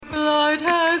blood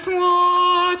has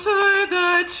watered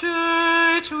the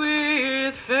church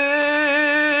with faith.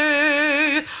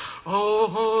 O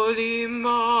holy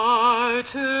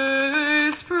martyrs,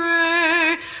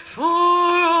 pray for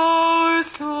our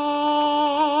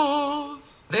souls.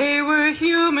 They were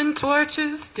human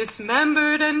torches,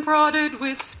 dismembered and prodded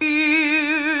with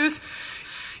spears.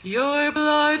 Your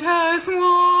blood has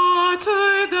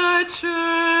watered the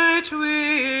church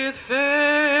with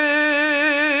faith.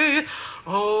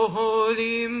 O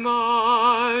holy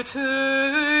martyrs,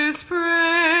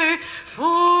 pray for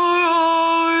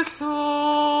our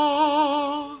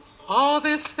souls. All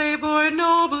this they bore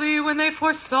nobly when they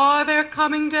foresaw their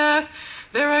coming death,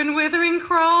 their unwithering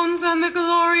crowns and the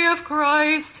glory of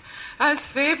Christ. As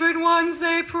favored ones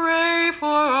they pray for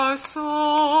our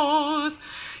souls.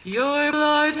 Your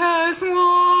blood has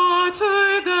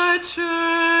watered the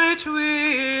church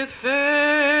with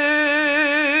faith.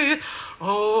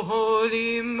 O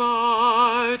holy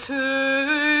martyrs,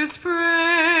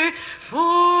 pray for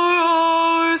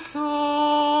our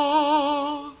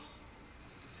souls.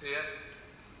 See it?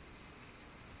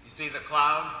 You see the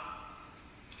cloud?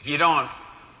 If you don't,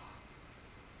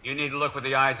 you need to look with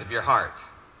the eyes of your heart.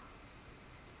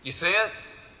 You see it?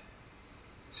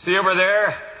 See over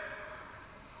there?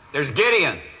 There's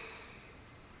Gideon,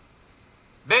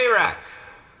 Barak,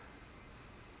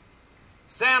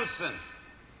 Samson,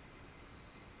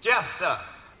 Jephthah,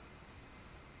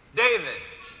 David,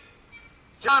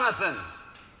 Jonathan,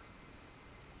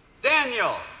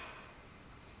 Daniel,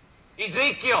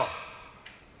 Ezekiel,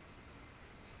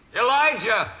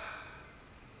 Elijah,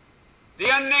 the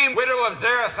unnamed widow of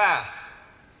Zarephath,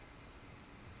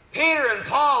 Peter and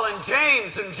Paul and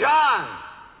James and John,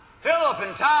 Philip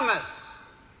and Thomas.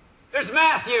 There's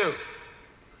Matthew,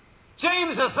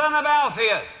 James the son of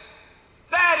Alphaeus,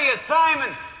 Thaddeus,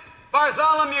 Simon,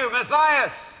 Bartholomew,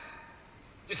 Matthias.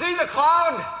 You see the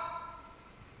cloud?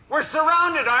 We're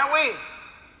surrounded, aren't we?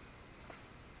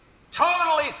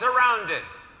 Totally surrounded.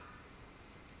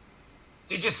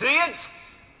 Did you see it?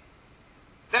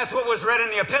 That's what was read in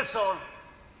the epistle.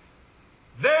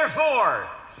 Therefore,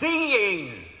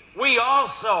 seeing we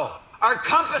also are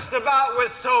compassed about with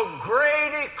so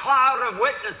great a cloud of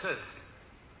witnesses,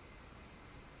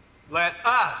 let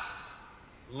us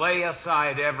lay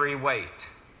aside every weight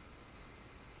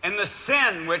and the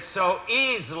sin which so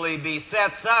easily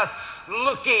besets us,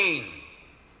 looking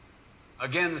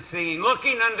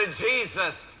unto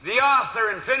Jesus, the author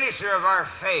and finisher of our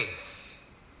faith.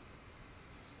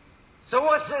 So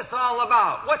what's this all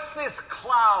about? What's this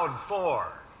cloud for?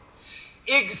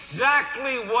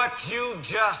 Exactly what you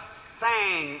just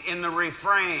sang in the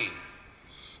refrain.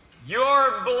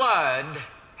 Your blood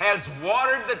has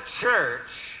watered the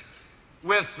church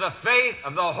with the faith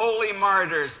of the holy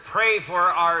martyrs. Pray for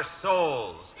our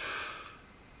souls.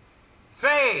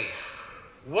 Faith,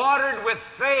 watered with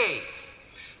faith.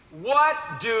 What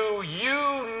do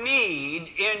you need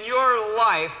in your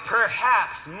life,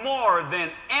 perhaps more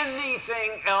than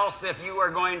anything else if you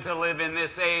are going to live in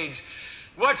this age?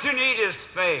 What you need is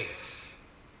faith.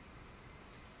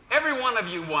 Every one of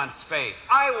you wants faith.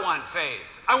 I want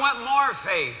faith. I want more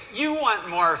faith. You want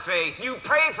more faith. You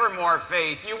pray for more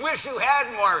faith. You wish you had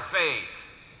more faith.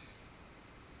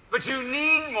 But you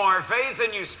need more faith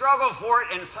and you struggle for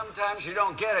it, and sometimes you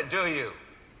don't get it, do you?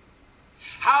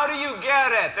 How do you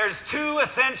get it? There's two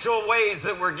essential ways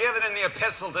that we're given in the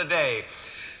epistle today.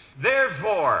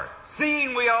 Therefore,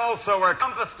 seeing we also are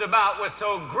compassed about with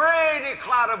so great a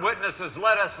cloud of witnesses,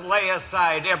 let us lay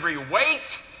aside every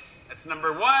weight. That's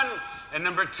number one. And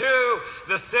number two,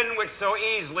 the sin which so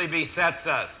easily besets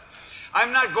us.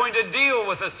 I'm not going to deal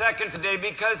with the second today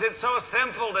because it's so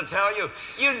simple to tell you.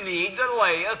 You need to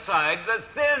lay aside the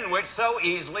sin which so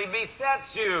easily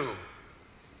besets you.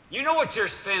 You know what your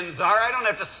sins are. I don't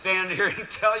have to stand here and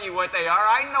tell you what they are.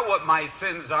 I know what my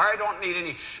sins are. I don't need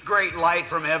any great light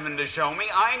from heaven to show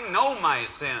me. I know my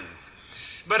sins.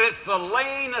 But it's the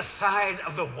laying aside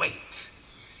of the weight.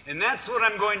 And that's what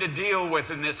I'm going to deal with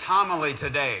in this homily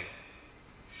today.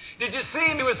 Did you see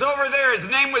him? He was over there. His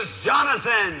name was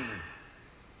Jonathan.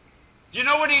 Do you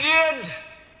know what he did?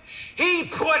 He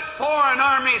put foreign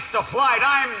armies to flight.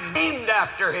 I'm named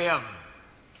after him.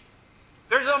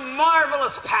 There's a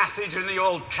marvelous passage in the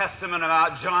Old Testament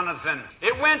about Jonathan.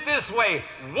 It went this way: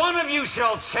 one of you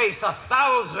shall chase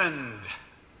 1,000,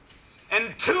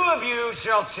 and two of you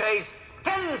shall chase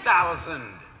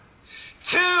 10,000.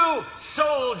 Two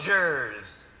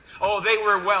soldiers. Oh, they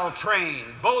were well trained,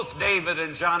 both David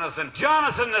and Jonathan.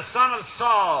 Jonathan, the son of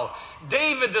Saul,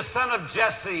 David, the son of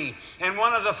Jesse, and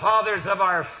one of the fathers of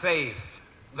our faith.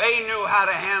 They knew how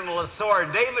to handle a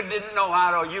sword. David didn't know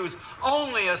how to use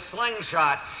only a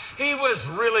slingshot. He was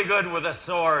really good with a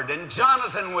sword, and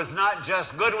Jonathan was not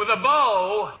just good with a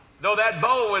bow, though that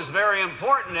bow was very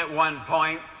important at one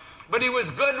point, but he was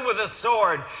good with a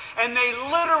sword. And they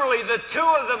literally, the two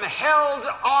of them, held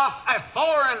off a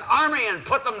foreign army and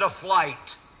put them to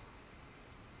flight.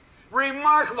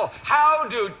 Remarkable. How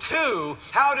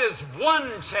does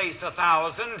one chase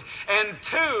 1,000 and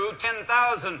two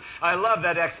 10,000? I love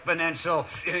that exponential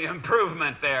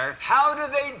improvement there. How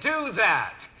do they do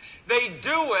that? They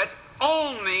do it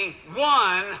only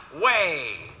one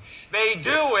way. They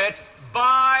do it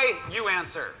by, you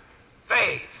answer,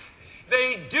 faith.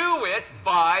 They do it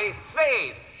by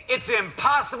faith. It's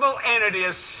impossible and it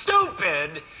is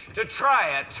stupid to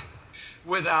try it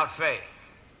without faith.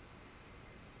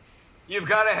 You've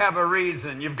got to have a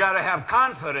reason. You've got to have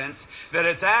confidence that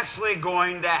it's actually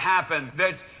going to happen,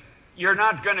 that you're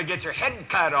not going to get your head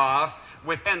cut off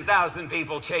with 10,000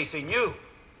 people chasing you.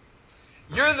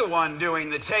 You're the one doing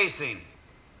the chasing.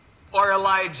 Or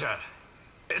Elijah.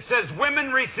 It says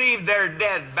women received their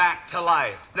dead back to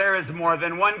life. There is more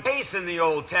than one case in the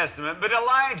Old Testament, but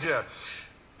Elijah,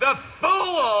 the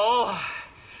fool,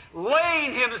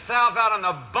 laying himself out on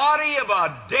the body of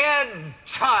a dead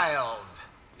child,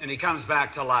 and he comes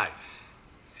back to life.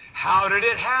 How did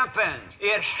it happen?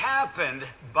 It happened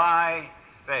by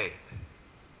faith.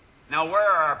 Now,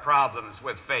 where are our problems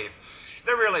with faith?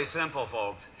 They're really simple,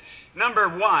 folks. Number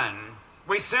one,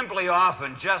 we simply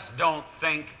often just don't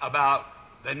think about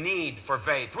the need for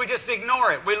faith. We just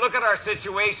ignore it. We look at our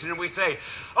situation and we say,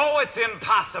 oh, it's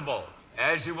impossible.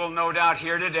 As you will no doubt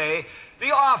hear today,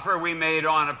 the offer we made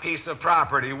on a piece of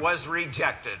property was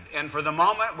rejected. And for the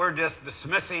moment, we're just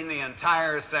dismissing the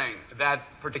entire thing, that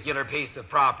particular piece of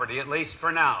property, at least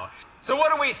for now. So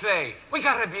what do we say? We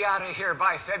got to be out of here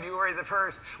by February the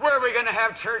 1st. Where are we going to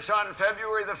have church on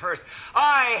February the 1st?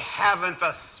 I haven't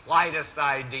the slightest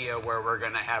idea where we're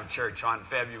going to have church on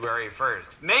February 1st.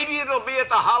 Maybe it'll be at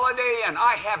the Holiday Inn.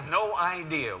 I have no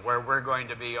idea where we're going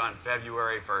to be on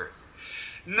February 1st.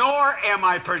 Nor am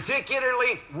I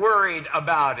particularly worried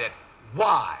about it.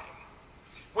 Why?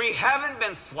 We haven't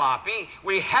been sloppy.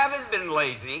 We haven't been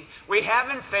lazy. We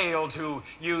haven't failed to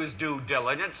use due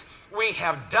diligence. We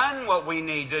have done what we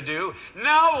need to do.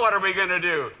 Now what are we going to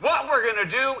do? What we're going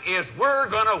to do is we're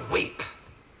going to weep.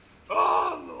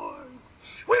 Oh, Lord,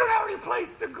 we don't have any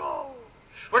place to go.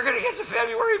 We're going to get to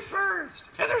February 1st,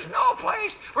 and there's no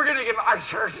place. We're going to give, our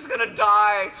church is going to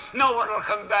die. No one will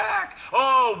come back.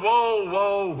 Oh, woe,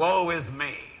 woe, woe is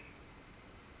me.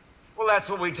 Well, that's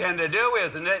what we tend to do,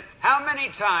 isn't it? How many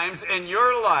times in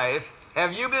your life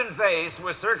have you been faced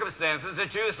with circumstances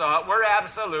that you thought were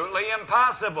absolutely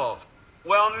impossible?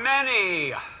 Well,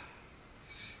 many.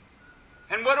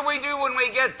 And what do we do when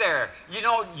we get there? You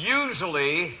know,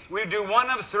 usually we do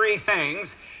one of three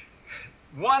things.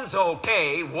 One's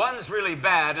okay, one's really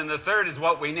bad, and the third is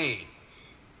what we need.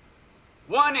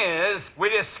 One is we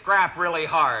just scrap really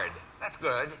hard. That's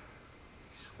good.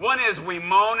 One is we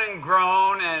moan and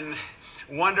groan and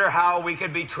wonder how we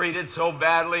could be treated so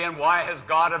badly and why has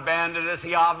God abandoned us?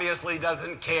 He obviously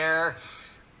doesn't care.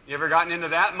 You ever gotten into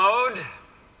that mode?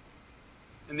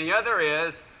 And the other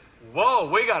is, whoa,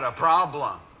 we got a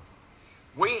problem.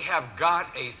 We have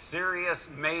got a serious,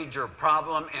 major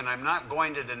problem, and I'm not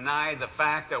going to deny the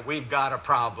fact that we've got a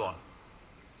problem.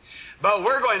 But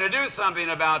we're going to do something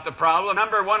about the problem.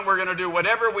 Number one, we're going to do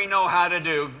whatever we know how to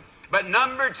do. But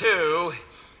number two,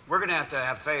 we're going to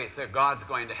have faith that God's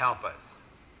going to help us.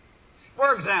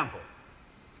 For example,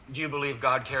 do you believe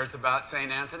God cares about St.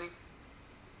 Anthony?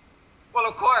 Well,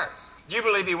 of course. Do you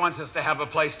believe he wants us to have a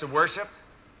place to worship?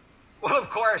 Well, of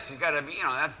course. You've got to be,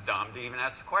 that's dumb to even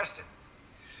ask the question.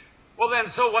 Well then,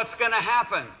 so what's going to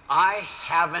happen? I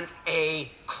haven't a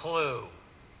clue.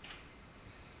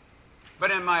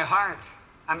 But in my heart,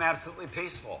 I'm absolutely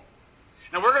peaceful.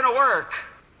 Now we're going to work.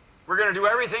 We're going to do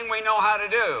everything we know how to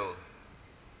do.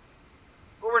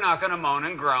 But we're not going to moan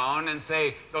and groan and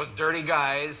say, those dirty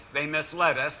guys, they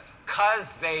misled us,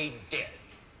 because they did.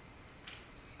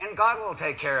 And God will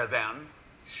take care of them.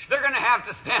 They're going to have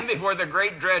to stand before the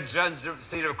great dread judgment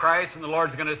seat of Christ, and the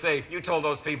Lord's going to say, you told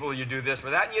those people you do this for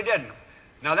that, and you didn't.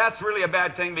 Now that's really a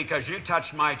bad thing because you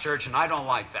touched my church, and I don't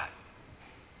like that.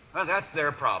 Well, that's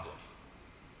their problem.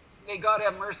 May God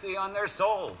have mercy on their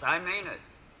souls. I mean it.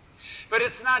 But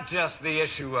it's not just the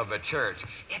issue of a church.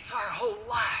 It's our whole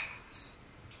lives.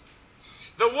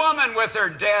 The woman with her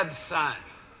dead son.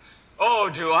 Oh,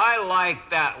 do I like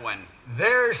that one.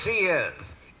 There she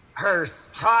is. Her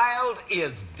child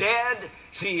is dead.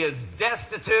 She is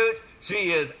destitute.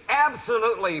 She is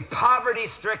absolutely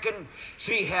poverty-stricken.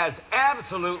 She has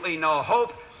absolutely no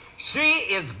hope. She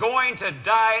is going to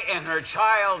die, and her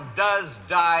child does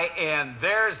die, and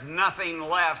there's nothing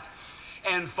left.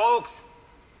 And folks,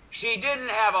 she didn't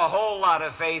have a whole lot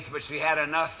of faith, but she had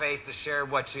enough faith to share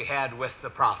what she had with the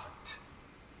prophet.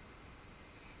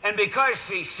 And because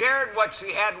she shared what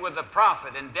she had with the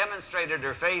prophet and demonstrated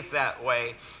her faith that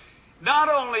way, not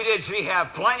only did she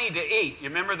have plenty to eat. You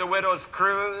remember the widow's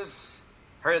cruse?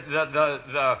 Her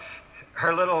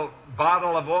little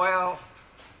bottle of oil?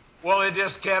 Well, it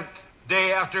just kept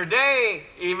day after day.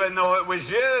 Even though it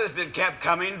was used, it kept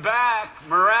coming back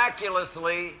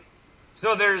miraculously.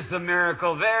 So there's the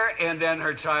miracle there, and then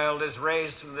her child is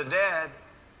raised from the dead.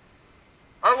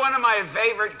 Or one of my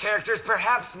favorite characters,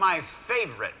 perhaps my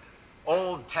favorite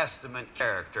Old Testament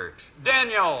character,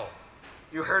 Daniel.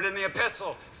 You heard in the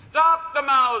epistle, stop the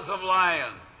mouths of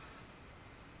lions.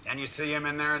 And you see him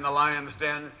in there in the lion's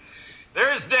den.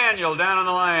 There's Daniel down in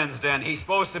the lion's den. He's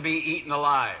supposed to be eaten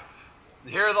alive.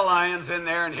 And here are the lions in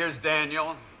there, and here's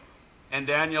Daniel. And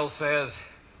Daniel says,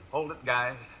 hold it,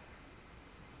 guys.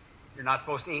 You're not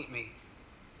supposed to eat me.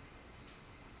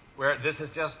 This is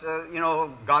just,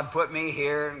 God put me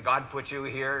here, and God put you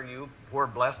here, you poor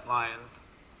blessed lions.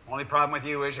 Only problem with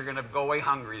you is you're going to go away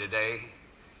hungry today,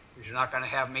 because you're not going to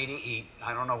have me to eat.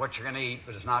 I don't know what you're going to eat,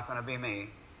 but it's not going to be me.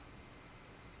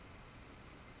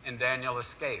 And Daniel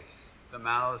escapes the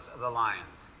mouths of the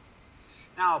lions.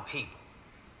 Now, people,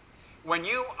 when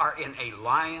you are in a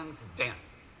lion's den,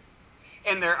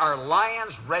 and there are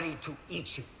lions ready to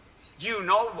eat you, do you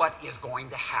know what is going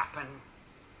to happen?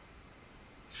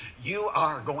 You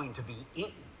are going to be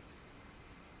eaten.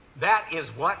 That is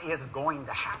what is going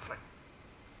to happen.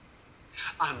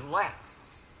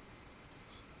 Unless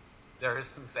there is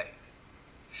some faith.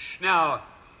 Now,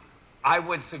 I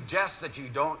would suggest that you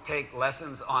don't take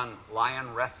lessons on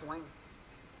lion wrestling.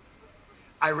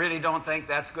 I really don't think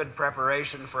that's good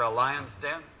preparation for a lion's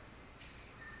den.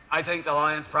 I think the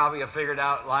lions probably have figured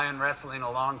out lion wrestling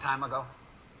a long time ago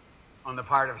on the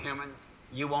part of humans.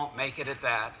 You won't make it at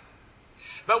that.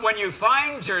 But when you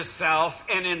find yourself,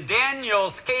 and in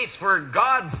Daniel's case, for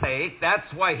God's sake,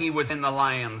 that's why he was in the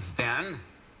lion's den,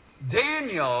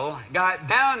 Daniel got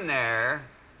down there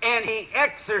and he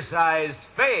exercised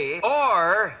faith,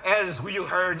 or, as you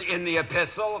heard in the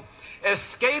epistle,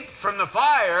 escaped from the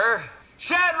fire.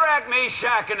 Shadrach,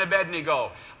 Meshach, and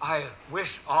Abednego. I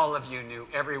wish all of you knew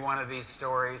every one of these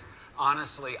stories.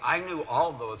 Honestly, I knew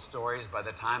all those stories by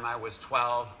the time I was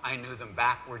 12. I knew them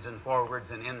backwards and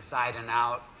forwards and inside and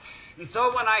out. And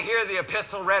so when I hear the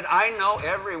epistle read, I know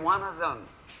every one of them.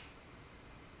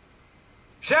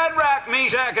 Shadrach,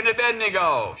 Meshach, and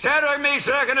Abednego. Shadrach,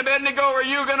 Meshach, and Abednego, are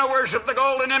you going to worship the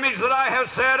golden image that I have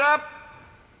set up?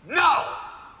 No.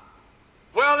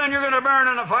 Well, then you're going to burn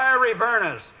in a fiery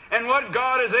furnace. And what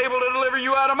God is able to deliver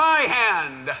you out of my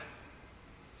hand?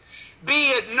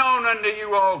 Be it known unto you,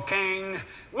 O king,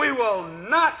 we will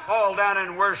not fall down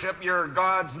and worship your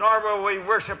gods, nor will we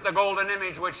worship the golden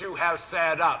image which you have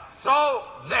set up. So,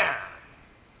 there.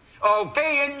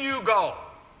 Okay, in you go.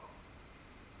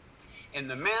 And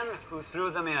the men who threw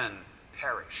them in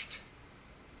perished,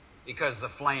 because the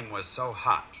flame was so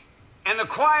hot. And the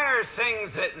choir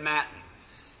sings at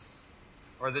matins,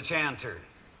 or the chanters.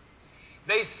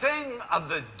 They sing of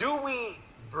the dewy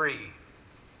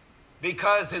breeze,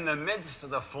 because in the midst of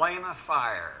the flame of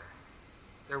fire,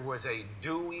 there was a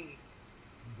dewy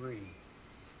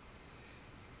breeze.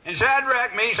 And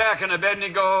Shadrach, Meshach, and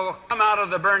Abednego come out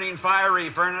of the burning fiery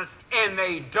furnace, and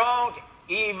they don't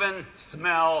even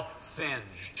smell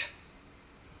singed.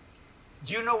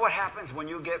 Do you know what happens when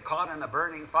you get caught in a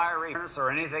burning fiery furnace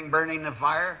or anything burning in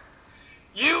fire?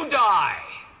 You die.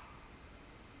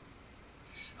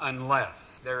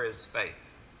 Unless there is faith.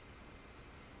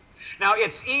 Now,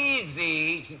 it's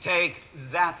easy to take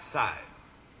that side,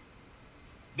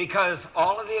 because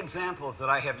all of the examples that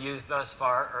I have used thus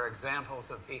far are examples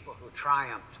of people who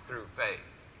triumphed through faith.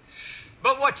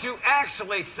 But what you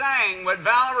actually sang, what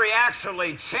Valerie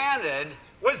actually chanted,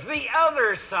 was the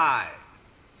other side.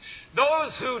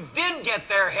 Those who did get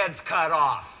their heads cut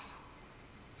off.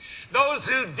 Those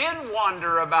who did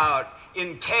wander about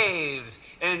in caves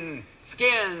and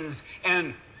skins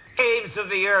and caves of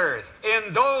the earth,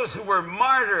 and those who were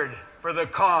martyred for the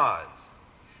cause,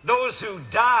 those who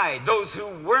died, those who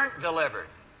weren't delivered.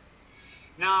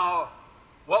 Now,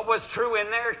 what was true in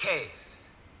their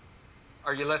case?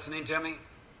 Are you listening to me?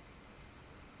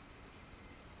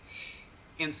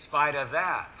 In spite of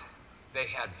that, they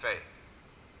had faith.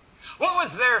 What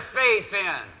was their faith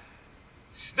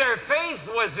in? Their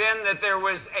faith was in that there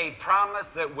was a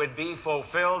promise that would be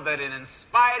fulfilled, that in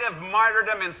spite of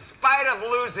martyrdom, in spite of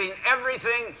losing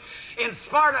everything, in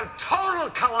spite of total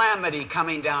calamity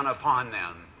coming down upon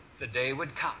them, the day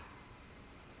would come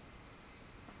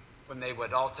when they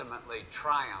would ultimately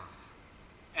triumph,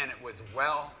 and it was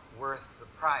well worth the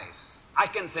price. I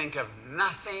can think of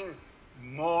nothing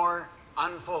more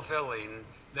unfulfilling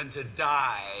than to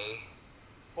die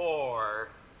for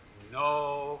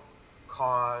no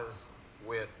cause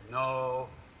with no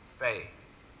faith.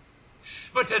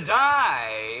 But to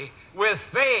die with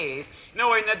faith,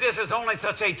 knowing that this is only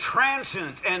such a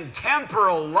transient and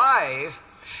temporal life,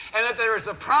 and that there is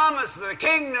a promise of the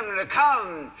kingdom to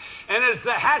come, and as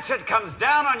the hatchet comes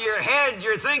down on your head,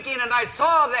 you're thinking, and I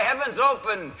saw the heavens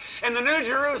open, and the New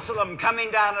Jerusalem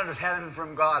coming down out of heaven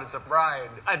from God as a bride,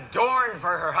 adorned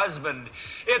for her husband.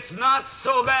 It's not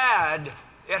so bad.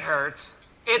 It hurts.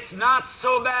 It's not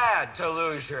so bad to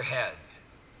lose your head.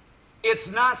 It's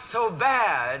not so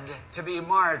bad to be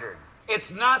martyred.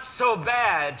 It's not so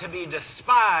bad to be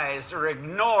despised or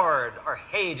ignored or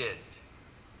hated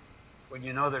when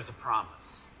you know there's a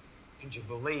promise and you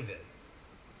believe it.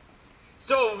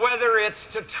 So whether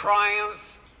it's to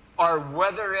triumph or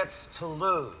whether it's to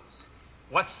lose,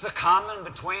 what's the common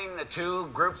between the two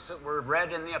groups that were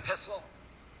read in the epistle?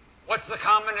 What's the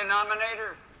common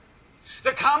denominator?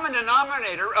 The common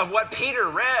denominator of what Peter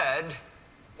read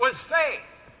was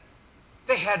faith.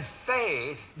 They had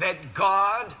faith that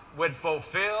God would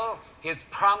fulfill His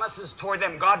promises toward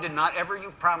them. God did not ever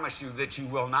promise you that you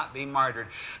will not be martyred.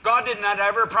 God did not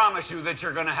ever promise you that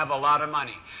you're going to have a lot of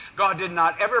money. God did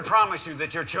not ever promise you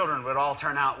that your children would all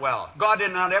turn out well. God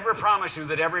did not ever promise you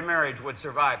that every marriage would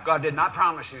survive. God did not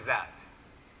promise you that.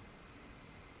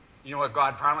 You know what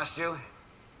God promised you?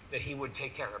 That He would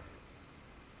take care of you.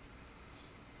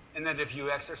 And that if you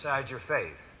exercise your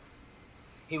faith,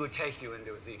 He would take you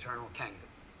into His eternal kingdom.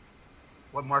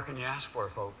 What more can you ask for,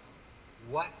 folks?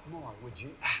 What more would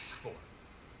you ask for?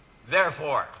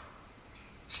 Therefore,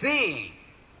 seeing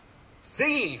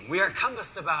we are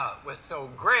compassed about with so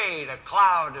great a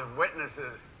cloud of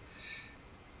witnesses,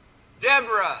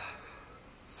 Deborah,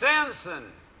 Samson,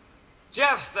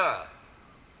 Jephthah,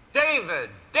 David,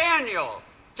 Daniel,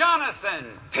 Jonathan,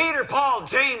 Peter, Paul,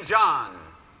 James, John,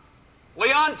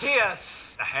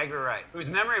 Leontius, the Hagarite, whose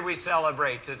memory we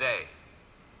celebrate today.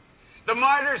 The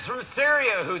martyrs from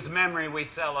Syria, whose memory we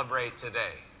celebrate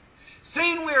today.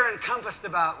 Seeing we are encompassed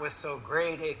about with so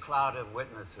great a cloud of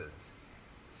witnesses,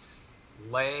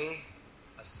 lay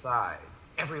aside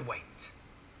every weight.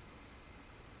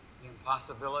 The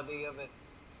impossibility of it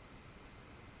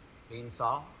being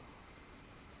solved.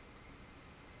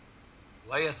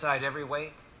 Lay aside every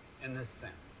weight and the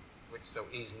sin which so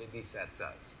easily besets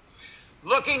us.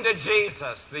 Looking to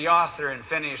Jesus, the author and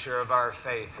finisher of our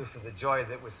faith, who for the joy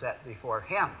that was set before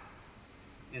Him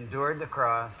endured the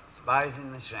cross,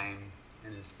 despising the shame,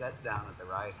 and is set down at the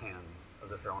right hand of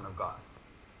the throne of God.